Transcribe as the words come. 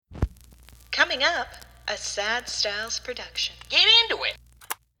Coming up, a Sad Styles production. Get into it.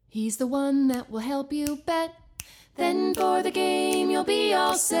 He's the one that will help you bet. Then for the game you'll be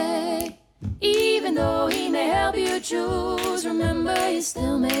all set. Even though he may help you choose, remember you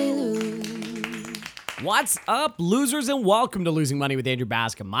still may lose. What's up, losers, and welcome to Losing Money with Andrew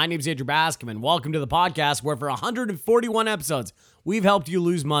Bascom. My name's Andrew Bascom, and welcome to the podcast where for 141 episodes, we've helped you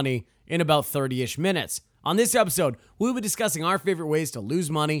lose money in about 30-ish minutes. On this episode, we'll be discussing our favorite ways to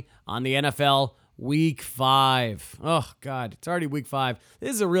lose money on the NFL Week 5. Oh, God, it's already Week 5.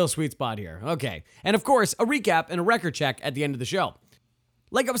 This is a real sweet spot here. Okay. And of course, a recap and a record check at the end of the show.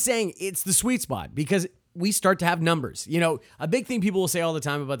 Like I was saying, it's the sweet spot because we start to have numbers. You know, a big thing people will say all the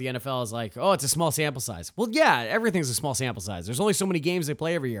time about the NFL is like, oh, it's a small sample size. Well, yeah, everything's a small sample size. There's only so many games they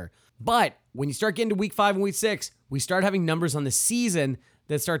play every year. But when you start getting to Week 5 and Week 6, we start having numbers on the season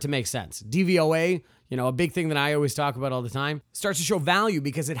that start to make sense. DVOA, you know, a big thing that I always talk about all the time, starts to show value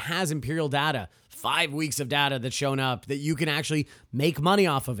because it has imperial data, 5 weeks of data that's shown up that you can actually make money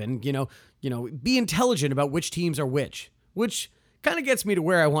off of and, you know, be intelligent about which teams are which kind of gets me to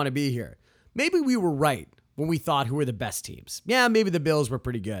where I want to be here. Maybe we were right when we thought who were the best teams. Yeah, maybe the Bills were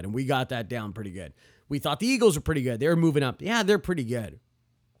pretty good, and we got that down pretty good. We thought the Eagles were pretty good. They were moving up. Yeah, they're pretty good.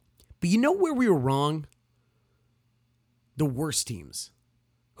 But you know where we were wrong? The worst teams.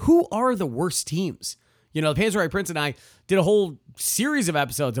 Who are the worst teams? You know, the Panzer Prince and I did a whole series of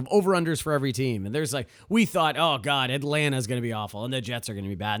episodes of over-unders for every team. And there's like, we thought, oh, God, Atlanta's going to be awful, and the Jets are going to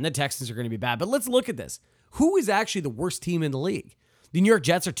be bad, and the Texans are going to be bad. But let's look at this. Who is actually the worst team in the league? The New York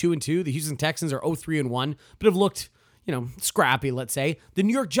Jets are 2-2. The Houston Texans are 0-3-1, but have looked, scrappy, let's say. The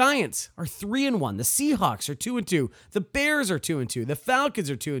New York Giants are 3-1. The Seahawks are 2-2. The Bears are 2-2. The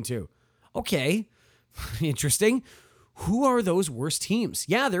Falcons are 2-2. Okay, interesting. Who are those worst teams?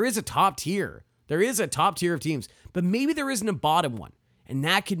 Yeah, there is a top tier. There is a top tier of teams, but maybe there isn't a bottom one, and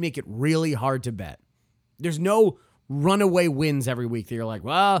that could make it really hard to bet. There's no runaway wins every week that you're like,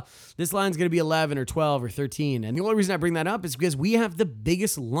 well, this line's going to be 11 or 12 or 13. And the only reason I bring that up is because we have the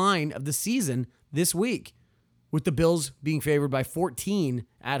biggest line of the season this week, with the Bills being favored by 14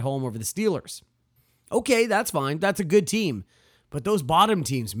 at home over the Steelers. Okay, that's fine. That's a good team. But those bottom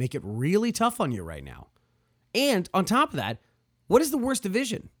teams make it really tough on you right now. And on top of that, what is the worst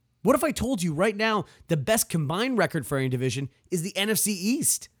division? What if I told you right now the best combined record for any division is the NFC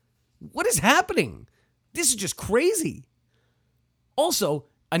East? What is happening? This is just crazy. Also,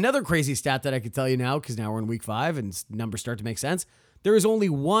 another crazy stat that I could tell you now, because now we're in Week 5 and numbers start to make sense. There is only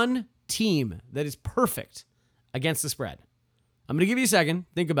one team that is perfect against the spread. I'm going to give you a second.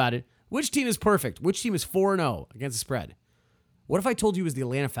 Think about it. Which team is perfect? Which team is 4-0 against the spread? What if I told you it was the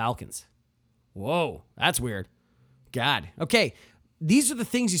Atlanta Falcons? Whoa, that's weird. God. Okay, these are the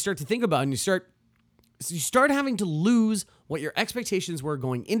things you start to think about, and you start having to lose what your expectations were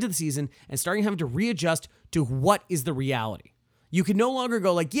going into the season and starting having to readjust to what is the reality. You can no longer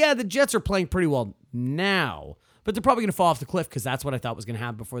go like, yeah, the Jets are playing pretty well now, but they're probably going to fall off the cliff because that's what I thought was going to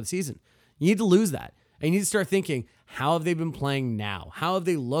happen before the season. You need to lose that. And you need to start thinking, how have they been playing now? How have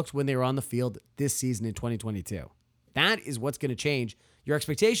they looked when they were on the field this season in 2022? That is what's going to change your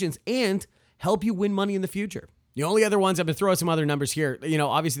expectations and help you win money in the future. The only other ones, I'm going to throw out some other numbers here. You know,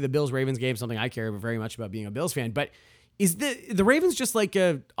 obviously the Bills-Ravens game, something I care very much about being a Bills fan, but is the Ravens just like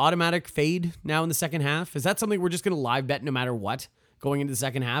a automatic fade now in the second half? Is that something we're just going to live bet no matter what going into the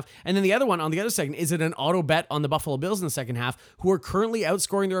second half? And then the other one on the other second, is it an auto bet on the Buffalo Bills in the second half, who are currently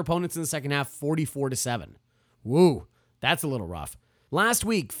outscoring their opponents in the second half 44-7? Woo, that's a little rough. Last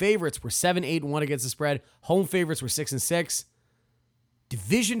week, favorites were 7-8-1 against the spread. Home favorites were 6-6.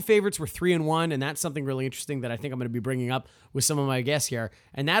 Division favorites were 3-1, and that's something really interesting that I think I'm going to be bringing up with some of my guests here.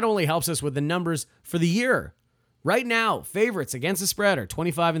 And that only helps us with the numbers for the year. Right now, favorites against the spread are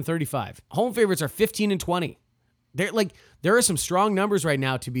 25-35. Home favorites are 15-20. There are some strong numbers right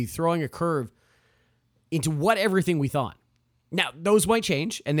now to be throwing a curve into what everything we thought. Now, those might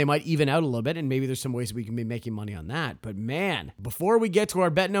change, and they might even out a little bit, and maybe there's some ways we can be making money on that. But man, before we get to our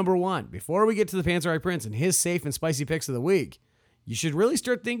bet number one, before we get to the Panzer Prince and his safe and spicy picks of the week, you should really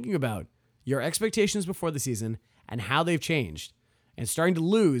start thinking about your expectations before the season and how they've changed and starting to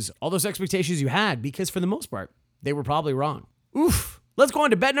lose all those expectations you had because for the most part, they were probably wrong. Oof. Let's go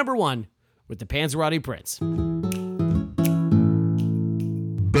on to bet number one with the Panzerotti Prince.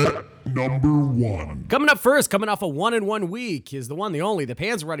 Bet number one. Coming up first, coming off a 1-1 week is the one, the only, the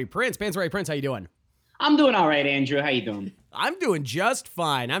Panzerotti Prince. Panzerotti Prince, how you doing? I'm doing all right, Andrew. How you doing? I'm doing just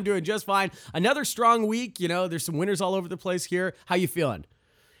fine. Another strong week. You know, there's some winners all over the place here. How you feeling?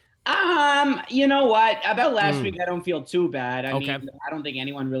 You know what? About last week, I don't feel too bad. I Okay. mean, I don't think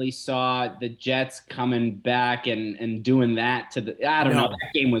anyone really saw the Jets coming back and doing that to the. I don't know. No.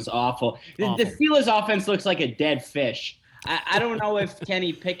 That game was awful. The Awful. Steelers' offense looks like a dead fish. I don't know if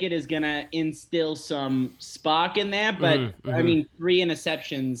Kenny Pickett is gonna instill some spark in there, but I mean, 3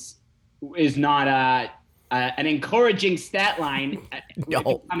 interceptions is not an encouraging stat line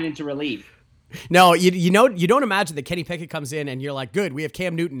No. coming into relief. No, you know, you don't imagine that Kenny Pickett comes in and you're like, good, we have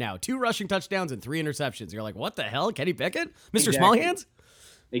Cam Newton now. 2 rushing touchdowns and 3 interceptions. You're like, what the hell? Kenny Pickett? Mr. Exactly. Small Hands?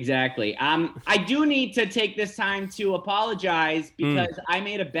 Exactly. I do need to take this time to apologize because I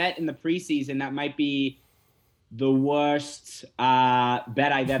made a bet in the preseason that might be the worst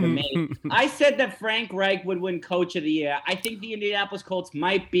bet I've ever made. I said that Frank Reich would win Coach of the Year. I think the Indianapolis Colts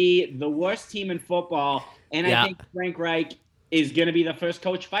might be the worst team in football, and Yeah. I think Frank Reich is going to be the first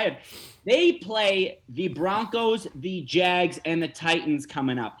coach fired. They play the Broncos, the Jags, and the Titans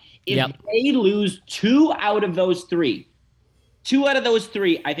coming up. If they lose 2 out of those 3,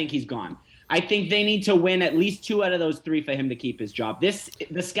 I think he's gone. I think they need to win at least 2 out of those 3 for him to keep his job. The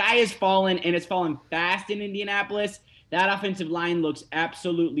sky has fallen, and it's fallen fast in Indianapolis. That offensive line looks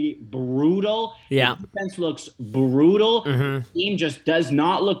absolutely brutal. Yeah. The defense looks brutal. The team just does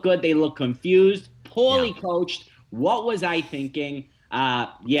not look good. They look confused, poorly coached. What was I thinking?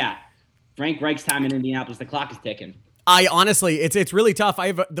 Frank Reich's time in Indianapolis, the clock is ticking. I honestly, it's really tough. I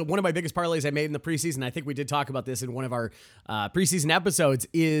have one of my biggest parlays I made in the preseason. I think we did talk about this in one of our preseason episodes.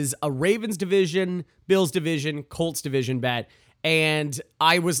 Is a Ravens division, Bills division, Colts division bet, and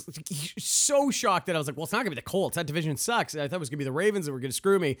I was so shocked that I was like, "Well, it's not gonna be the Colts. That division sucks." I thought it was gonna be the Ravens that were gonna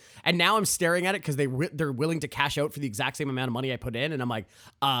screw me. And now I'm staring at it because they're willing to cash out for the exact same amount of money I put in, and I'm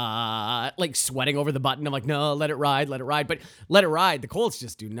like sweating over the button. I'm like, "No, let it ride, let it ride." But let it ride. The Colts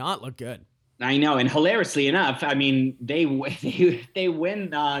just do not look good. I know, and hilariously enough, I mean, they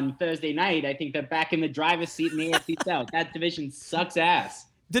win on Thursday night. I think they're back in the driver's seat in the AFC South. That division sucks ass.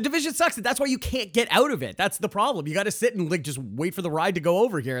 The division sucks. That's why you can't get out of it. That's the problem. You got to sit and like just wait for the ride to go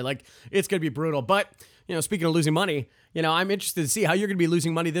over here. Like it's going to be brutal. But, you know, speaking of losing money, you know, I'm interested to see how you're going to be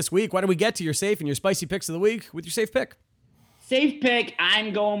losing money this week. Why don't we get to your safe and your spicy picks of the week with your safe pick? Safe pick,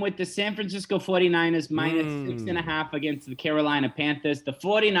 I'm going with the San Francisco 49ers minus 6.5 against the Carolina Panthers. The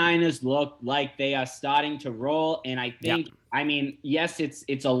 49ers look like they are starting to roll, and I think, I mean, yes,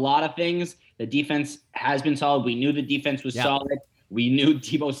 it's a lot of things. The defense has been solid. We knew the defense was solid. We knew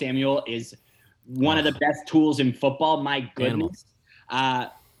Deebo Samuel is one of the best tools in football. My goodness.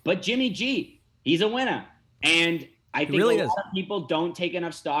 But Jimmy G, he's a winner. And I think really a lot of people don't take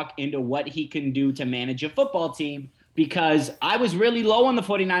enough stock into what he can do to manage a football team, because I was really low on the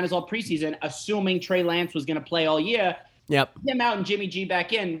 49ers all preseason, assuming Trey Lance was going to play all year. Yep. Him out and Jimmy G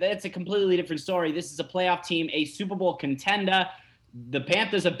back in, that's a completely different story. This is a playoff team, a Super Bowl contender. The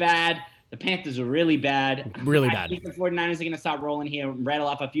Panthers are bad. The Panthers are really bad. Really I bad. think the 49ers are going to start rolling here, rattle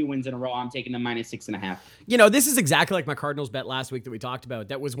off a few wins in a row. I'm taking them minus 6.5. You know, this is exactly like my Cardinals bet last week that we talked about.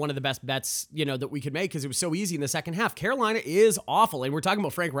 That was one of the best bets, you know, that we could make because it was so easy in the second half. Carolina is awful. And we're talking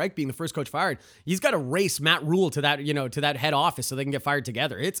about Frank Reich being the first coach fired. He's got to race Matt Rule to that, you know, to that head office so they can get fired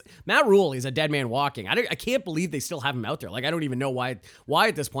together. It's Matt Rule is a dead man walking. I can't believe they still have him out there. Like, I don't even know why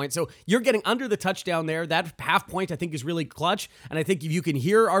at this point. So you're getting under the touchdown there. That half point, I think, is really clutch. And I think if you can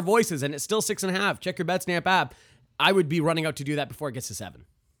hear our voices and it's still 6.5, check your BetSnap app. I would be running out to do that before it gets to 7.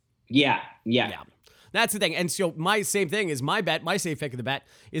 Yeah. That's the thing. And so my same thing is my safe pick of the bet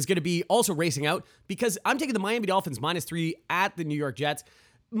is going to be also racing out because I'm taking the Miami Dolphins -3 at the New York Jets.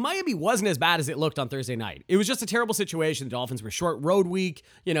 Miami wasn't as bad as it looked on Thursday night. It was just a terrible situation. The Dolphins were short road week.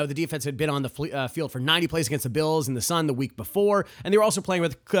 You know, the defense had been on the field for 90 plays against the Bills and the Sun the week before, and they were also playing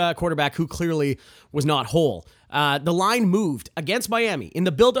with a quarterback who clearly was not whole. The line moved against Miami in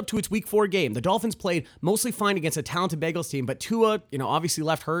the build-up to its Week 4 game. The Dolphins played mostly fine against a talented Bengals team, but Tua, you know, obviously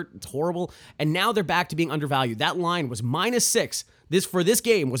left hurt. It's horrible, and now they're back to being undervalued. That line was -6. This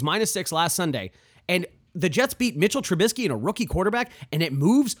game was -6 last Sunday, and the Jets beat Mitchell Trubisky and a rookie quarterback, and it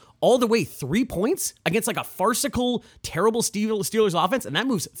moves all the way 3 points against like a farcical, terrible Steelers offense, and that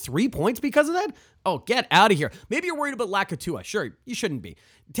moves 3 points because of that? Oh, get out of here. Maybe you're worried about lack of Tua. Sure, you shouldn't be.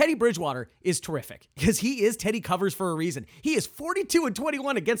 Teddy Bridgewater is terrific because he is Teddy covers for a reason. He is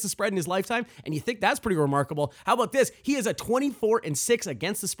 42-21 against the spread in his lifetime, and you think that's pretty remarkable. How about this? He is a 24-6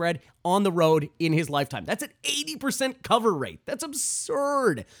 against the spread on the road in his lifetime. That's an 80% cover rate. That's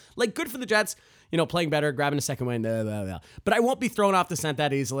absurd. Like, good for the Jets. You know, playing better, grabbing a second win, blah, blah, blah. But I won't be thrown off the scent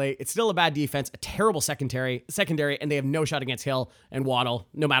that easily. It's still a bad defense, a terrible secondary, and they have no shot against Hill and Waddle,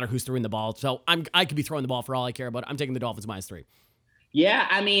 no matter who's throwing the ball. So I could be throwing the ball for all I care about. I'm taking the Dolphins -3. Yeah,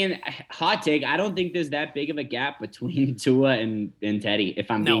 I mean, hot take. I don't think there's that big of a gap between Tua and Teddy, if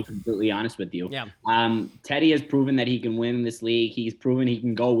I'm being completely honest with you. Yeah. Teddy has proven that he can win this league. He's proven he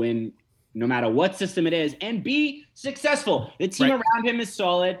can go win no matter what system it is and be successful. The team around him is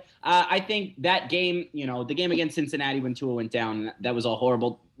solid. I think that game, the game against Cincinnati when Tua went down, that was all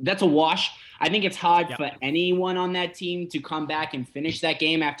horrible. That's a wash. I think it's hard for anyone on that team to come back and finish that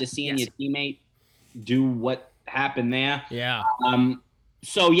game after seeing your teammate do what happened there. Yeah.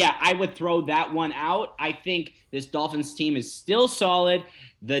 So yeah, I would throw that one out. I think this Dolphins team is still solid.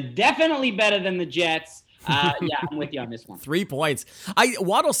 Definitely better than the Jets. Yeah, I'm with you on this one. 3 points.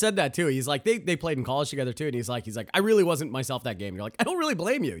 Waddle said that too. He's like, they played in college together too. And he's like, I really wasn't myself that game. You're like, I don't really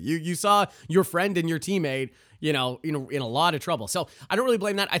blame you. You saw your friend and your teammate, in a lot of trouble. So I don't really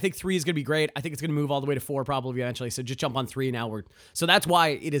blame that. I think 3 is going to be great. I think it's going to move all the way to 4 probably eventually. So just jump on 3 now. So that's why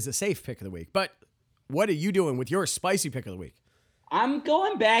it is a safe pick of the week. But what are you doing with your spicy pick of the week? I'm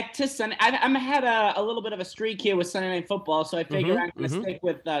going back to Sunday. I'm had a little bit of a streak here with Sunday Night Football, so I figure I'm going to stick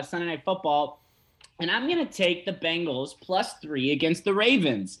with Sunday Night Football, and I'm going to take the Bengals +3 against the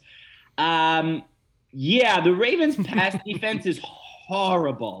Ravens. The Ravens' pass defense is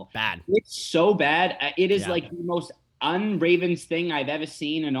horrible. Bad. It's so bad. It is like the most un-Ravens thing I've ever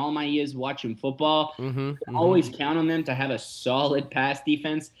seen in all my years watching football. Always count on them to have a solid pass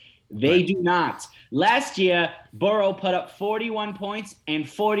defense. They do not. Last year, Burrow put up 41 points and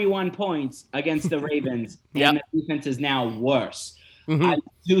 41 points against the Ravens, and the defense is now worse. I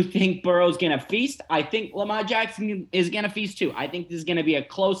do think Burrow's going to feast. I think Lamar Jackson is going to feast too. I think this is going to be a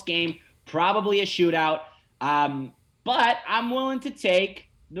close game, probably a shootout. But I'm willing to take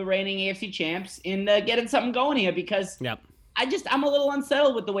the reigning AFC champs in getting something going here because I'm a little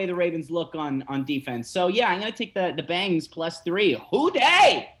unsettled with the way the Ravens look on defense. So, yeah, I'm going to take the Bangs +3. Who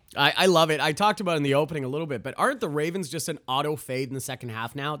day? I love it. I talked about it in the opening a little bit, but aren't the Ravens just an auto fade in the second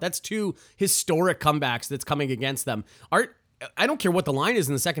half now? That's 2 historic comebacks that's coming against them. I don't care what the line is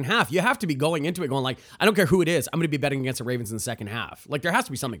in the second half. You have to be going into it going like, I don't care who it is. I'm going to be betting against the Ravens in the second half. Like there has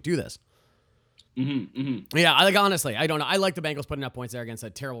to be something to this. Yeah, honestly, I don't know. I like the Bengals putting up points there against a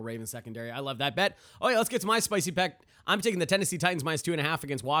terrible Ravens secondary. I love that bet. Oh yeah, let's get to my spicy pick. I'm taking the Tennessee Titans -2.5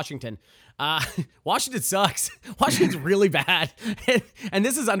 against Washington. Washington sucks. Washington's really bad. And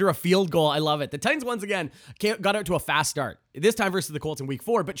this is under a field goal. I love it. The Titans, once again, got out to a fast start. This time versus the Colts in week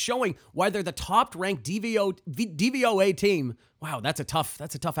 4, but showing why they're the top-ranked DVOA team. Wow, that's a tough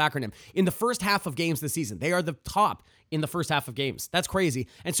acronym. In the first half of games this season, they are the top in the first half of games. That's crazy.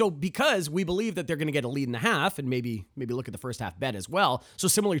 And so because we believe that they're going to get a lead in the half and maybe look at the first half bet as well. So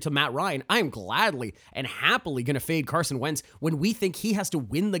similar to Matt Ryan, I am gladly and happily going to fade Carson Wentz when we think he has to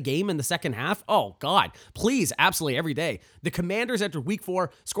win the game in the second half. Oh God, please. Absolutely every day. The Commanders after week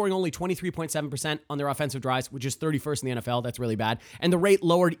 4 scoring only 23.7% on their offensive drives, which is 31st in the NFL. That's really bad. And the rate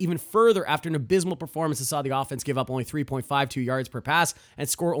lowered even further after an abysmal performance that saw the offense give up only 3.52 yards per pass and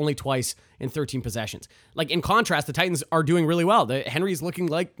score only twice in 13 possessions. Like in contrast, the Titans are doing really well. Henry's looking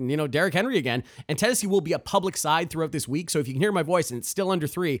like, Derrick Henry again, and Tennessee will be a public side throughout this week. So if you can hear my voice and it's still under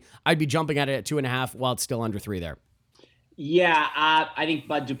 3, I'd be jumping at it at 2.5 while it's still under 3 there. Yeah, I think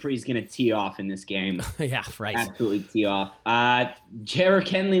Bud Dupree's going to tee off in this game. Yeah, right. Absolutely tee off. Derrick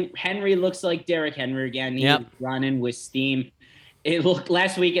Henry looks like Derrick Henry again. He's running with steam.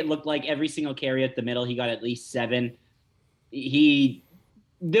 Last week it looked like every single carry at the middle, he got at least 7.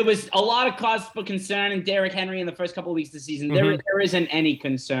 There was a lot of cause for concern in Derrick Henry in the first couple of weeks of the season. There isn't any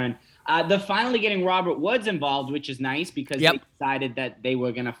concern. They're finally getting Robert Woods involved, which is nice because they decided that they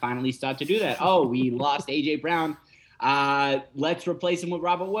were going to finally start to do that. Oh, we lost A.J. Brown. Let's replace him with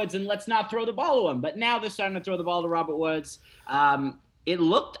Robert Woods and let's not throw the ball to him. But now they're starting to throw the ball to Robert Woods. It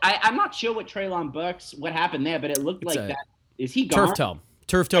looked – I'm not sure what Treylon Burks – what happened there, but it looked like that. Is he gone?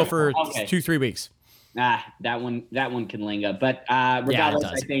 Turf toe for 2-3 weeks. That one can linger. But regardless,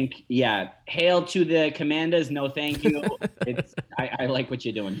 I think, hail to the Commanders. No, thank you. I like what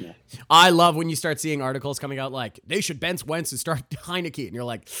you're doing here. I love when you start seeing articles coming out like, they should bench Wentz and start Heineke. And you're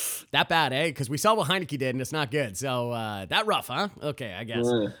like, that bad, eh? Because we saw what Heineke did, and it's not good. So that rough, huh? Okay, I guess.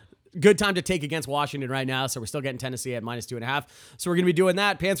 Good time to take against Washington right now. So we're still getting Tennessee at -2.5. So we're going to be doing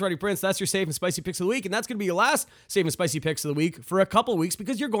that. Pants Ready Prince, that's your safe and spicy picks of the week. And that's going to be your last safe and spicy picks of the week for a couple weeks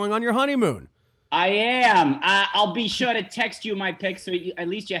because you're going on your honeymoon. I am. I'll be sure to text you my picks so at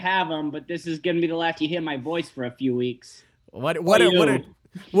least you have them. But this is going to be the last you hear my voice for a few weeks. What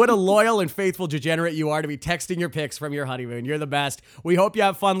a loyal and faithful degenerate you are to be texting your picks from your honeymoon. You're the best. We hope you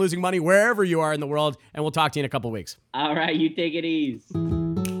have fun losing money wherever you are in the world, and we'll talk to you in a couple weeks. All right, you take it easy.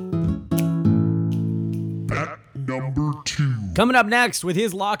 Bet number 2. Coming up next with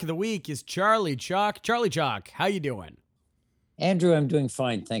his lock of the week is Charlie Chalk. Charlie Chalk, how you doing? Andrew, I'm doing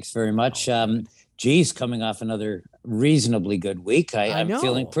fine. Thanks very much. Geez, coming off another reasonably good week. I'm know.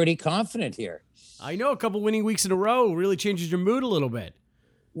 feeling pretty confident here. I know a couple winning weeks in a row really changes your mood a little bit.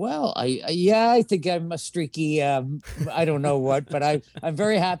 Well, I think I'm a streaky, I don't know what, but I'm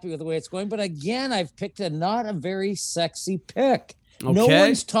very happy with the way it's going. But again, I've picked not a very sexy pick. Okay. No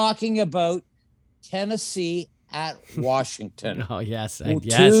one's talking about Tennessee at Washington. Oh, yes.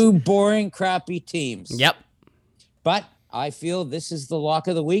 Two boring, crappy teams. Yep. But I feel this is the lock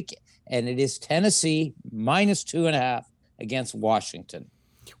of the week, and it is Tennessee -2.5 against Washington.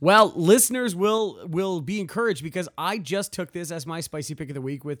 Well, listeners will be encouraged because I just took this as my spicy pick of the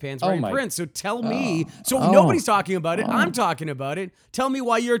week with Pansperry and Prince. So tell me. Nobody's talking about it. I'm talking about it. Tell me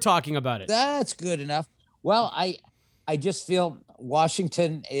why you're talking about it. That's good enough. Well, I just feel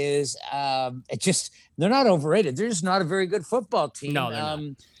Washington is they're not overrated. They're just not a very good football team. No, they're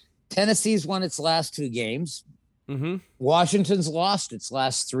not. Tennessee's won its last 2 games. Mm-hmm. Washington's lost its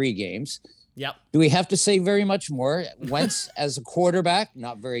last 3 games. Yep. Do we have to say very much more? Wentz as a quarterback,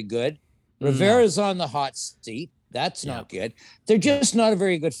 not very good. Rivera's on the hot seat. That's not good. They're just not a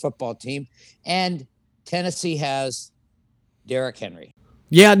very good football team. And Tennessee has Derrick Henry.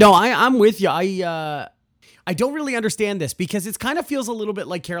 Yeah, no, I'm with you. I don't really understand this because it kind of feels a little bit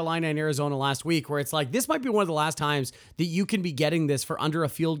like Carolina and Arizona last week, where it's like, this might be one of the last times that you can be getting this for under a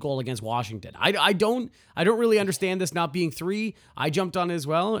field goal against Washington. I don't really understand this not being 3. I jumped on it as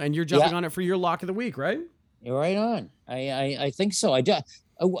well, and you're jumping on it for your lock of the week, right? You're right on. I think so.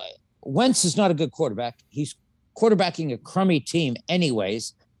 Wentz is not a good quarterback. He's quarterbacking a crummy team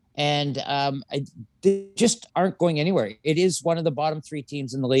anyways, and they just aren't going anywhere. It is one of the bottom 3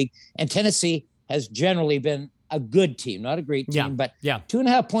 teams in the league, and Tennessee has generally been a good team, not a great team, but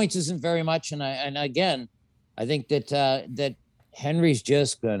 2.5 points isn't very much. And again, I think that Henry's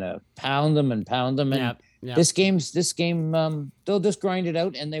just gonna pound them. And this game, they'll just grind it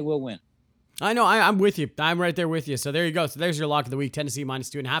out and they will win. I know. I'm with you. I'm right there with you. So there you go. So there's your lock of the week, Tennessee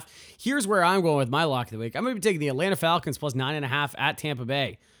 -2.5. Here's where I'm going with my lock of the week. I'm going to be taking the Atlanta Falcons plus 9.5 at Tampa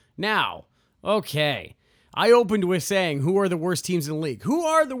Bay. Now, okay. I opened with saying, who are the worst teams in the league? Who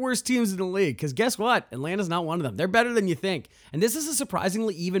are the worst teams in the league? Because guess what? Atlanta's not one of them. They're better than you think. And this is a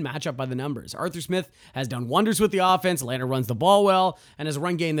surprisingly even matchup by the numbers. Arthur Smith has done wonders with the offense. Atlanta runs the ball well and has a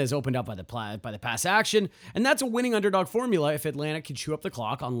run game that is opened up by the pass action. And that's a winning underdog formula if Atlanta can chew up the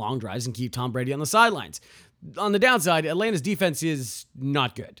clock on long drives and keep Tom Brady on the sidelines. On the downside, Atlanta's defense is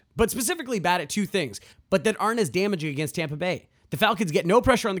not good, but specifically bad at 2 things, but that aren't as damaging against Tampa Bay. The Falcons get no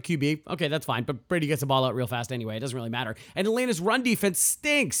pressure on the QB. Okay, that's fine, but Brady gets the ball out real fast anyway. It doesn't really matter. And Atlanta's run defense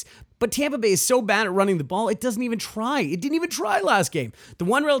stinks. But Tampa Bay is so bad at running the ball, it doesn't even try. It didn't even try last game. The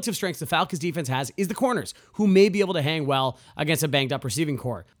one relative strength the Falcons defense has is the corners, who may be able to hang well against a banged-up receiving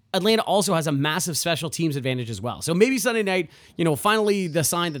core. Atlanta also has a massive special teams advantage as well. So maybe Sunday night, finally the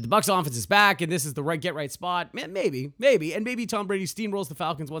sign that the Bucs offense is back and this is the get right spot. Man, maybe. And maybe Tom Brady steamrolls the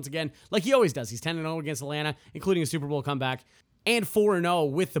Falcons once again, like he always does. He's 10-0 against Atlanta, including a Super Bowl comeback. And 4-0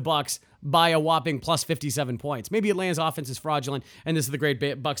 with the Bucs by a whopping plus 57 points. Maybe Atlanta's offense is fraudulent, and this is the great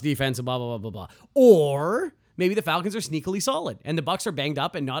Bucs defense, and blah, blah, blah, blah, blah. Or maybe the Falcons are sneakily solid, and the Bucs are banged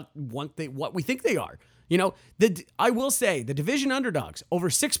up and not what we think they are. I will say, the division underdogs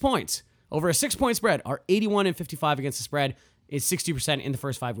over 6 points, over a 6-point spread, are 81-55 against the spread. Is 60% in the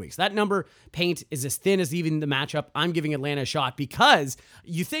first 5 weeks. That number paint is as thin as even the matchup. I'm giving Atlanta a shot because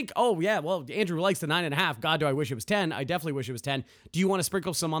you think, oh yeah, well, Andrew likes the 9.5. God, do I wish it was 10. I definitely wish it was 10. Do you want to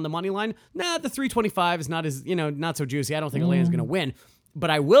sprinkle some on the money line? Nah, the 325 is not as, not so juicy. I don't think Atlanta's going to win. But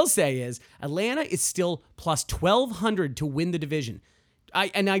I will say is Atlanta is still plus 1,200 to win the division.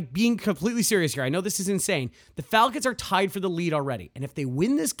 I'm being completely serious here. I know this is insane. The Falcons are tied for the lead already. And if they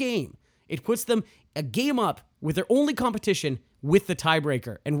win this game, it puts them a game up with their only competition with the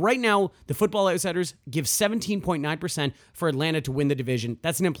tiebreaker. And right now, the Football Outsiders give 17.9% for Atlanta to win the division.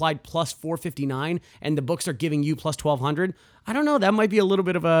 That's an implied plus 459, and the books are giving you plus 1,200. I don't know. That might be a little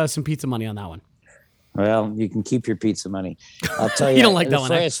bit of some pizza money on that one. Well, you can keep your pizza money. I'll tell you. You don't like that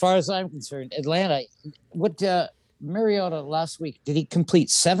one. As far as I'm concerned, Atlanta, what Mariota last week, did he complete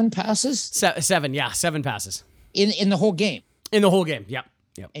 7 passes? 7 passes. In the whole game? In the whole game, yep.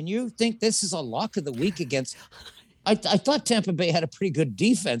 And you think this is a lock of the week against... I thought Tampa Bay had a pretty good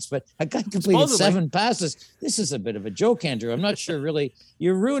defense, but a guy completed 7 passes. This is a bit of a joke, Andrew. I'm not sure really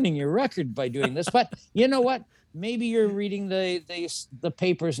you're ruining your record by doing this, but you know what? Maybe you're reading the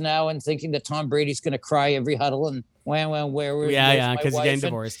papers now and thinking that Tom Brady's going to cry every huddle and where because he's getting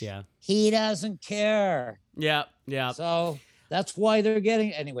divorced. Yeah, he doesn't care. Yeah. So that's why they're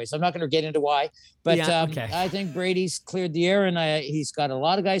getting. Anyways, I'm not going to get into why, but okay. I think Brady's cleared the air, and he's got a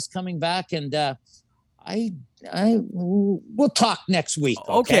lot of guys coming back, and we'll talk next week.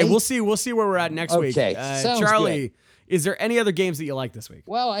 Okay, we'll see. We'll see where we're at next week. Okay, sounds Charlie, good. is there any other games that you like this week?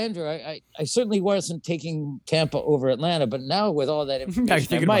 Well, Andrew, I certainly wasn't taking Tampa over Atlanta, but now with all that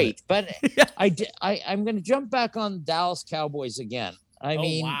information, I might. But I'm going to jump back on Dallas Cowboys again. I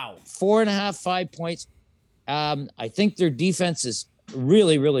mean, 4.5, 5 points. I think their defense is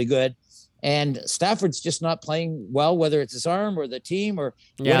really, really good. And Stafford's just not playing well, whether it's his arm or the team or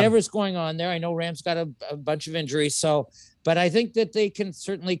whatever's going on there. I know Rams got a bunch of injuries. But I think that they can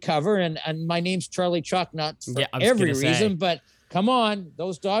certainly cover. And my name's Charlie Chalk, not for every reason, but come on,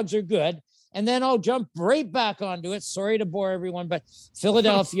 those dogs are good. And then I'll jump right back onto it. Sorry to bore everyone, but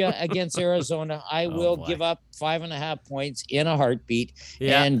Philadelphia against Arizona, I will give up 5.5 points in a heartbeat.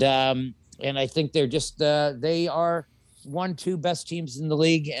 Yeah. And I think they're just, they are 1-2 best teams in the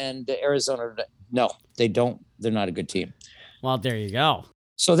league, and Arizona, no, they don't. They're not a good team. Well, there you go.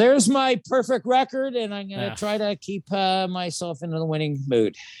 So there's my perfect record, and I'm going to try to keep myself in the winning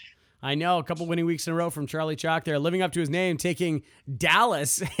mood. I know, a couple winning weeks in a row from Charlie Chalk there, living up to his name, taking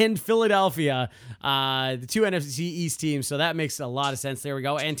Dallas and Philadelphia, the two NFC East teams. So that makes a lot of sense. There we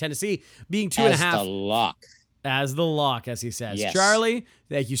go. And Tennessee being 2.5. As the lock, as he says. Yes. Charlie,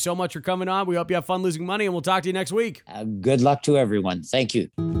 thank you so much for coming on. We hope you have fun losing money, and we'll talk to you next week. Good luck to everyone. Thank you.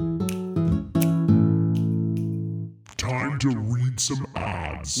 Time to read some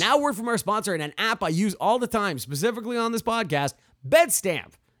odds. Now, word from our sponsor and an app I use all the time, specifically on this podcast,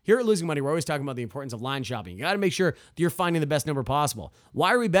 BetStamp. Here at Losing Money, we're always talking about the importance of line shopping. You got to make sure that you're finding the best number possible.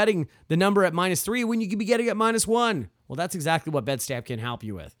 Why are we betting the number at -3 when you could be getting it -1? Well, that's exactly what BetStamp can help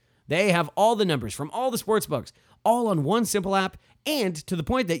you with. They have all the numbers from all the sports books, all on one simple app, and to the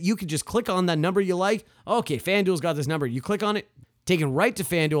point that you can just click on that number you like. Okay, FanDuel's got this number. You click on it, taken right to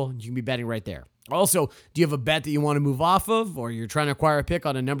FanDuel, and you can be betting right there. Also, do you have a bet that you want to move off of, or you're trying to acquire a pick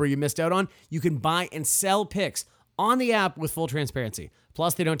on a number you missed out on? You can buy and sell picks on the app with full transparency.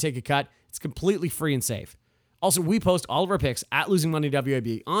 Plus, they don't take a cut. It's completely free and safe. Also, we post all of our picks at Losing Money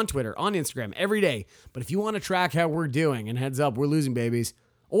WAB on Twitter, on Instagram, every day. But if you want to track how we're doing, and heads up, we're losing, babies,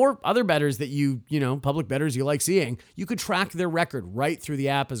 or other bettors that you public bettors you like seeing, you could track their record right through the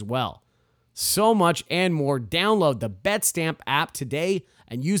app as well. So much and more. Download the BetStamp app today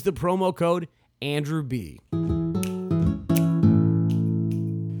and use the promo code AndrewB.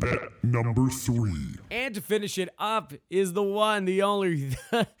 Bet number 3. And to finish it up is the one, the only,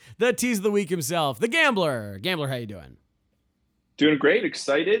 the tease of the week himself, the Gambler. Gambler, how you doing? Doing great.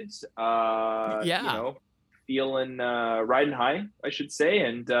 Excited. Feeling riding high, I should say,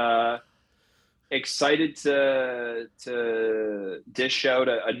 and excited to dish out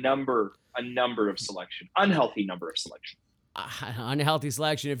a number of selection, unhealthy number of selection. Unhealthy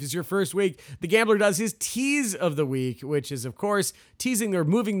selection. If it's your first week, the Gambler does his tease of the week, which is, of course, teasing or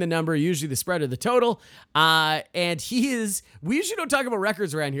moving the number, usually the spread or the total. And we usually don't talk about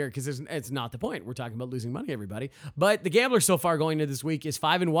records around here because it's not the point. We're talking about losing money, everybody. But the Gambler so far going into this week is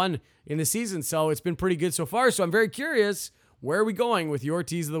 5-1 in the season, so it's been pretty good so far. So I'm very curious, where are we going with your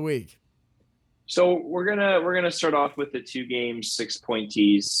tease of the week? So we're gonna start off with the 2-game 6-point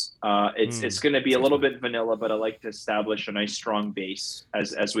tease. It's gonna be a little bit vanilla, but I like to establish a nice strong base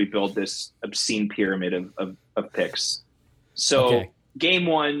as we build this obscene pyramid of picks. So Game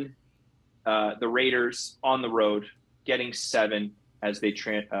 1, the Raiders on the road getting 7 as they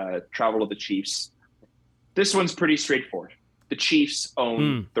travel to the Chiefs. This one's pretty straightforward. The Chiefs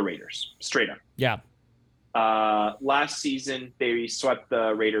own the Raiders straight up. Yeah. Last season they swept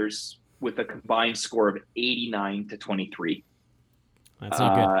the Raiders with a combined score of 89-23. That's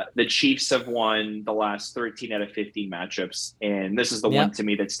not good. The Chiefs have won the last 13 out of 15 matchups, and this is the one to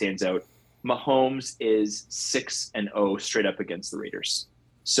me that stands out. Mahomes is 6-0 straight up against the Raiders.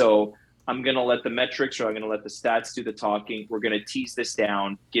 So I'm going to let the metrics, or I'm going to let the stats do the talking. We're going to tease this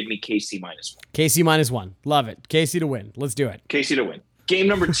down. Give me KC -1. KC -1. Love it. KC to win. Let's do it. KC to win. Game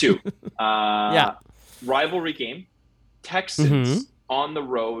number 2. Rivalry game. Texans on the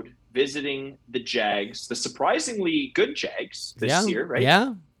road visiting the Jags, the surprisingly good Jags this year, right?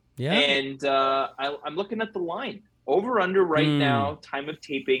 Yeah. And I'm looking at the line. Over-under right now, time of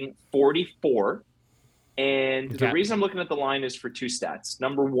taping, 44. And the reason I'm looking at the line is for 2 stats.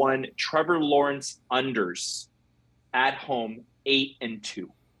 Number 1, Trevor Lawrence unders at home, 8-2.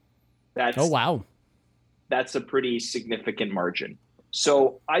 That's a pretty significant margin.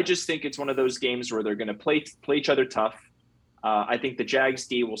 So I just think it's one of those games where they're going to play each other tough. I think the Jags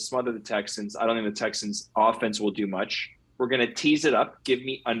D will smother the Texans. I don't think the Texans offense will do much. We're going to tease it up. Give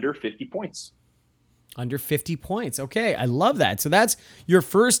me under 50 points. Under 50 points. Okay, I love that. So that's your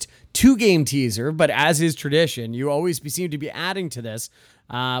first 2-game teaser, but as is tradition, you always seem to be adding to this.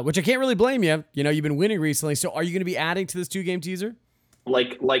 which I can't really blame you. You know, you've been winning recently. So are you going to be adding to this 2-game teaser?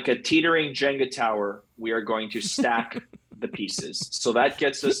 Like a teetering Jenga tower, we are going to stack the pieces. So that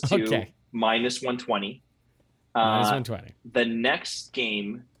gets us to minus 120. Minus 120. The next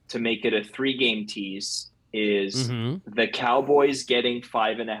game to make it a 3-game tease is the Cowboys getting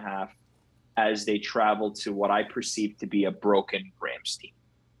 5.5 as they travel to what I perceive to be a broken Rams team.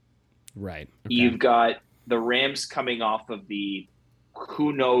 Right. Okay. You've got the Rams coming off of the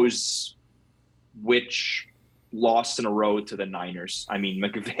who knows which loss in a row to the Niners. I mean,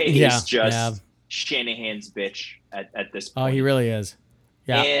 McVay is just Shanahan's bitch at this point. Oh, he really is.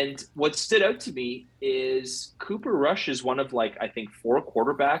 Yeah. And what stood out to me is Cooper Rush is one of I think 4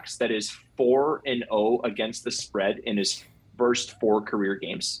 quarterbacks that is 4-0 against the spread in his first 4 career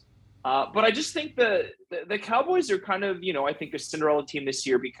games. But I just think the Cowboys are kind of, I think a Cinderella team this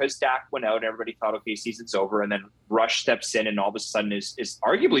year because Dak went out and everybody thought, okay, season's over. And then Rush steps in and all of a sudden is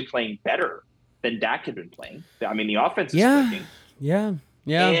arguably playing better than Dak had been playing. I mean, the offense is clicking. Yeah.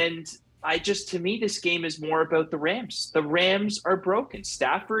 And to me, this game is more about the Rams. The Rams are broken.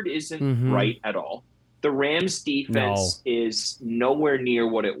 Stafford isn't right at all. The Rams defense is nowhere near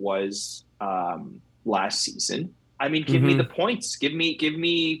what it was last season. I mean, give me the points. Give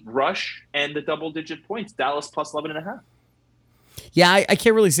me Rush and the double-digit points. Dallas plus 11.5. Yeah, I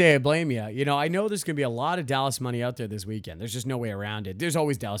can't really say I blame you. I know there's going to be a lot of Dallas money out there this weekend. There's just no way around it. There's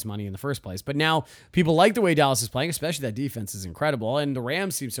always Dallas money in the first place. But now people like the way Dallas is playing, especially that defense is incredible. And the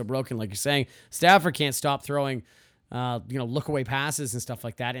Rams seem so broken, like you're saying. Stafford can't stop throwing, look-away passes and stuff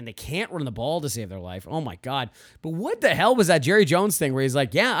like that. And they can't run the ball to save their life. Oh, my God. But what the hell was that Jerry Jones thing where he's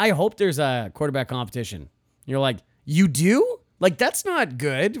like, yeah, I hope there's a quarterback competition. You're like, you do? That's not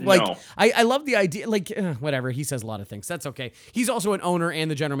good. No. I love the idea. Whatever. He says a lot of things. That's okay. He's also an owner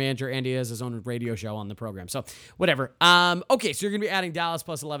and the general manager, and he has his own radio show on the program. So, whatever. Okay, so you're going to be adding Dallas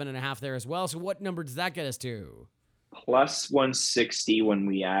plus 11.5 there as well. So, what number does that get us to? Plus 160 when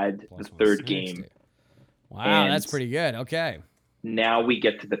we add the third game. Wow, and that's pretty good. Okay. Now we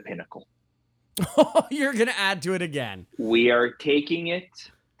get to the pinnacle. You're going to add to it again. We are taking it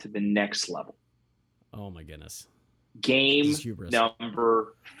to the next level. Oh, my goodness. Game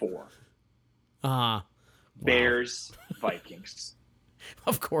number 4. Wow. Bears, Vikings.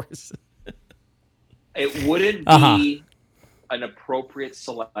 Of course. It wouldn't be an appropriate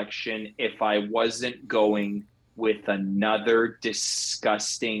selection if I wasn't going with another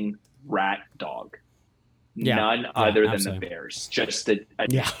disgusting rat dog. None other than the Bears. Just a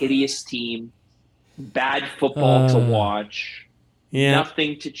hideous team. Bad football to watch.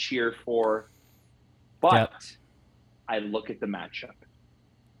 Nothing to cheer for. But I look at the matchup.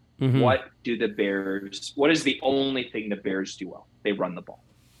 What is the only thing the Bears do well? They run the ball.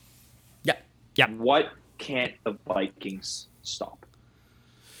 Yeah. What can't the Vikings stop?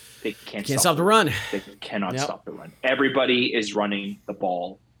 They can't stop the run. They cannot stop the run. Everybody is running the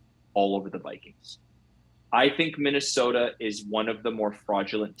ball all over the Vikings. I think Minnesota is one of the more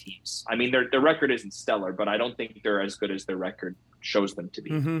fraudulent teams. I mean, their record isn't stellar, but I don't think they're as good as their record shows them to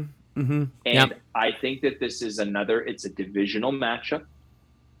be. And I think that this is it's a divisional matchup.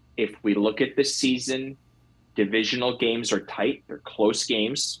 If we look at this season, divisional games are tight. They're close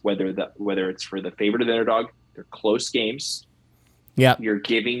games, whether it's for the favorite of the underdog, they're close games. Yeah. You're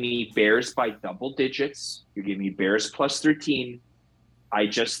giving me Bears by double digits. You're giving me Bears plus 13. I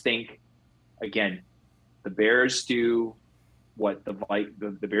just think, again, the Bears do what the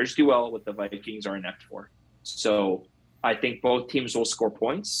Bears do well, what the Vikings are inept for. So I think both teams will score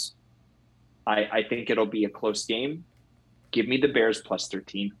points. I think it'll be a close game. Give me the Bears plus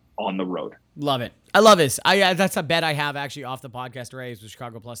 13 on the road. Love it. I love this. That's a bet I have actually off the podcast raise with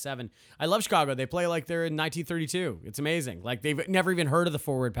Chicago plus 7. I love Chicago. They play like they're in 1932. It's amazing. They've never even heard of the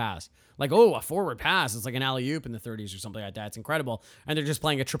forward pass. A forward pass. It's like an alley-oop in the 30s or something like that. It's incredible. And they're just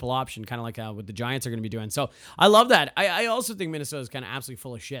playing a triple option, kind of like what the Giants are going to be doing. So I love that. I also think Minnesota is kind of absolutely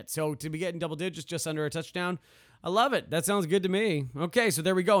full of shit. So to be getting double digits just under a touchdown, I love it. That sounds good to me. Okay, so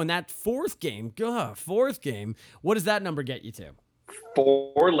there we go. And that fourth game, what does that number get you to?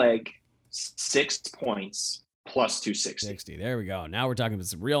 4-leg, 6 points, plus 260. There we go. Now we're talking about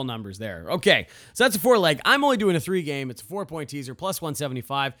some real numbers there. Okay, so that's a 4-leg. I'm only doing a 3-game. It's a 4-point teaser, plus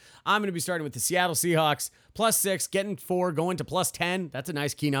 175. I'm going to be starting with the Seattle Seahawks, plus 6, getting 4, going to plus 10. That's a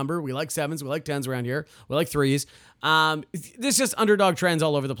nice key number. We like 7s. We like 10s around here. We like 3s. There's just underdog trends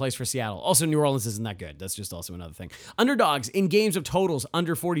all over the place for Seattle. Also, New Orleans isn't that good. That's just also another thing. Underdogs in games of totals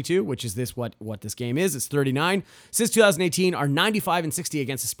under 42, which is what this game is. It's 39. Since 2018 are 95 and 60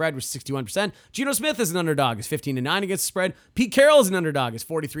 against the spread, which is 61%. Geno Smith is an underdog, is 15 and 9 against the spread. Pete Carroll is an underdog, is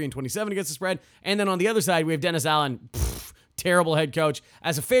 43 and 27 against the spread. And then on the other side, we have Dennis Allen, terrible head coach,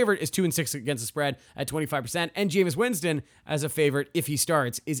 as a favorite is 2-6 against the spread at 25%. And Jameis Winston, as a favorite, if he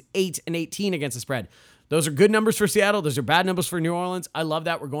starts, is 8-18 against the spread. Those are good numbers for Seattle. Those are bad numbers for New Orleans. I love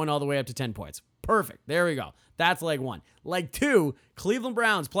that. We're going all the way up to 10 points. Perfect. There we go. That's leg one. Leg two, Cleveland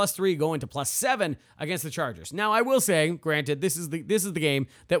Browns +3 going to +7 against the Chargers. Now, I will say, granted, this is the game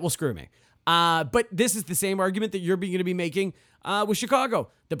that will screw me. But this is the same argument that you're going to be making with Chicago.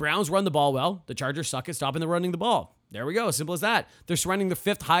 The Browns run the ball well. The Chargers suck at stopping the running the ball. There we go. Simple as that. They're surrendering the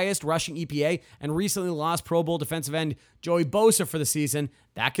 5th highest rushing EPA and recently lost Pro Bowl defensive end Joey Bosa for the season.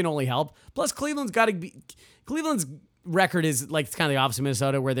 That can only help. Plus, Cleveland's record is like it's kind of the opposite of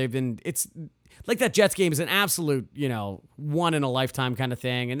Minnesota, where it's like that Jets game is an absolute, one in a lifetime kind of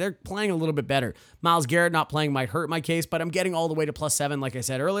thing, and they're playing a little bit better. Myles Garrett not playing might hurt my case, but I'm getting all the way to +7, like I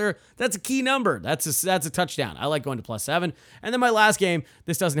said earlier. That's a key number. That's a touchdown. I like going to +7. And then my last game,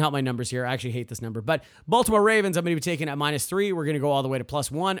 this doesn't help my numbers here. I actually hate this number, but Baltimore Ravens, I'm going to be taking at -3. We're going to go all the way to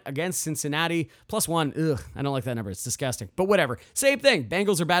 +1 against Cincinnati. +1, ugh, I don't like that number. It's disgusting, but whatever. Same thing.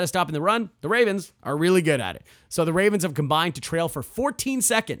 Bengals are bad at stopping the run. The Ravens are really good at it. So the Ravens have combined to trail for 14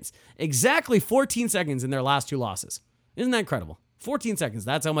 seconds. Exactly 14 seconds in their last 2 losses. Isn't that incredible? 14 seconds.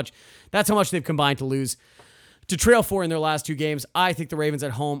 That's how much they've combined to trail for in their last 2 games. I think the Ravens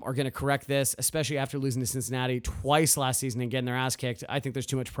at home are going to correct this, especially after losing to Cincinnati twice last season and getting their ass kicked. I think there's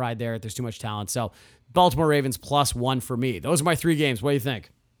too much pride there. There's too much talent. So Baltimore Ravens +1 for me. Those are my 3 games. What do you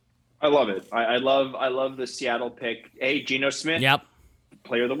think? I love it. I love the Seattle pick. Hey, Geno Smith. Yep.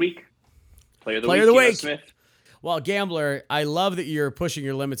 Player of the week. Player of the week. Geno Smith. Well, Gambler, I love that you're pushing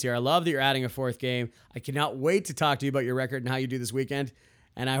your limits here. I love that you're adding a 4th game. I cannot wait to talk to you about your record and how you do this weekend.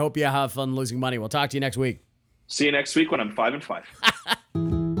 And I hope you have fun losing money. We'll talk to you next week. See you next week when I'm 5-5.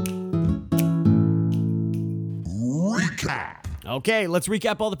 Recap. Okay, let's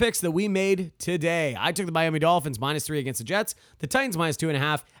recap all the picks that we made today. I took the Miami Dolphins -3 against the Jets. The Titans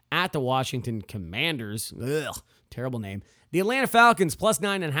 -2.5 at the Washington Commanders. Ugh, terrible name. The Atlanta Falcons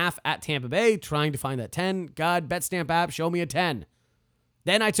 +9.5 at Tampa Bay, trying to find that 10. God, BetStamp app, show me a 10.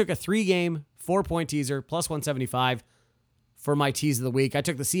 Then I took a 3-game, 4-point teaser, +175 for my tease of the week. I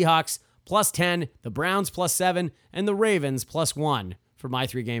took the Seahawks +10, the Browns +7, and the Ravens +1 for my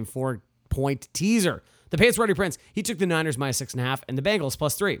 3-game, 4-point teaser. The Pants Roddy Prince, he took the Niners -6.5 and the Bengals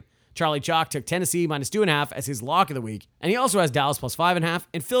 +3. Charlie Chalk took Tennessee -2.5 as his lock of the week, and he also has Dallas +5.5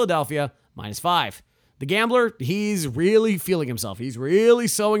 and Philadelphia -5. The Gambler, he's really feeling himself. He's really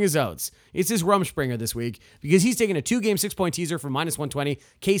sowing his oats. It's his Rumspringer this week because he's taking a 2-game, 6-point teaser for -120,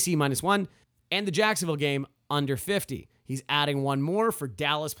 KC -1, and the Jacksonville game under 50. He's adding one more for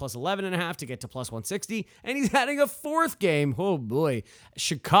Dallas +11.5 to get to +160, and he's adding a 4th game. Oh boy,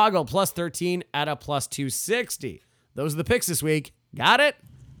 Chicago +13 at a +260. Those are the picks this week. Got it?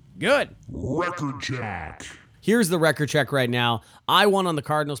 Good. Record check. Here's the record check right now. I won on the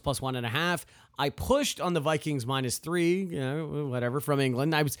Cardinals +1.5. I pushed on the Vikings -3, whatever, from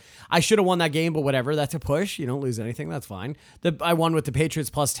England. I should have won that game, but whatever. That's a push. You don't lose anything. That's fine. I won with the Patriots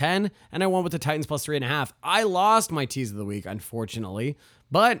 +10, and I won with the Titans +3.5. I lost my tease of the week, unfortunately,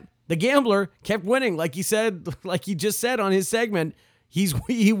 but the Gambler kept winning, like he just said on his segment.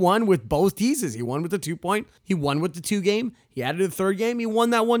 He won with both teases. He won with the 2-point. He won with the 2-game. He added a 3rd game. He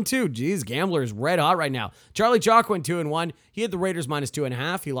won that one too. Jeez, Gambler is red hot right now. Charlie Chalk went 2-1. He had the Raiders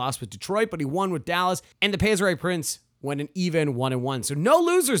 -2.5. He lost with Detroit, but he won with Dallas. And the Paisley Prince went an even 1-1. So no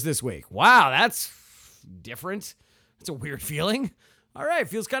losers this week. Wow, that's different. That's a weird feeling. All right,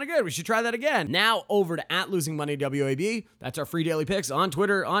 feels kind of good. We should try that again. Now over to @LosingMoneyWAB. That's our free daily picks on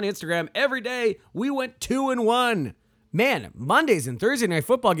Twitter, on Instagram. Every day we went 2-1. Man, Mondays and Thursday night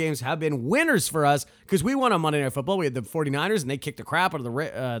football games have been winners for us because we won on Monday Night Football. We had the 49ers, and they kicked the crap out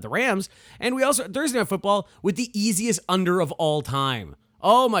of the Rams. And we also, Thursday Night Football, with the easiest under of all time.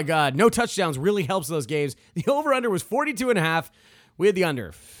 Oh, my God. No touchdowns really helps those games. The over-under was 42.5. We had the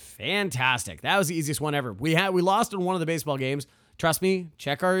under. Fantastic. That was the easiest one ever. We lost in one of the baseball games. Trust me,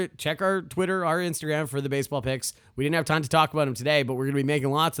 check our Twitter, our Instagram for the baseball picks. We didn't have time to talk about them today, but we're going to be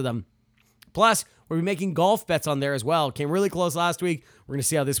making lots of them. Plus, we'll be making golf bets on there as well. Came really close last week. We're going to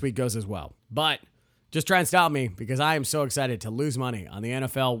see how this week goes as well. But just try and stop me because I am so excited to lose money on the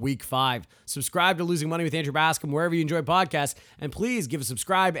NFL Week 5. Subscribe to Losing Money with Andrew Bascom wherever you enjoy podcasts. And please give a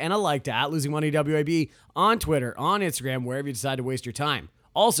subscribe and a like to @LosingMoneyWAB on Twitter, on Instagram, wherever you decide to waste your time.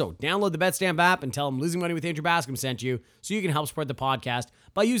 Also, download the BetStamp app and tell them Losing Money with Andrew Bascom sent you so you can help spread the podcast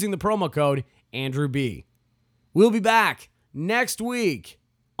by using the promo code AndrewB. We'll be back next week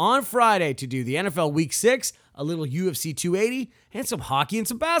on Friday to do the NFL Week 6, a little UFC 280, and some hockey and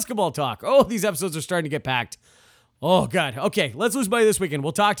some basketball talk. Oh, these episodes are starting to get packed. Oh, God. Okay, let's lose money this weekend.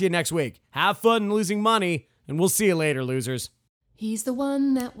 We'll talk to you next week. Have fun losing money. And we'll see you later, losers. He's the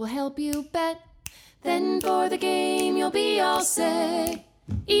one that will help you bet. Then for the game you'll be all set.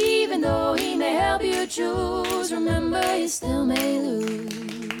 Even though he may help you choose, remember you still may lose.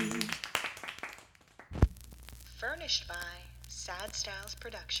 Furnished by Sad Styles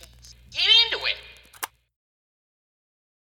Productions. Get into it.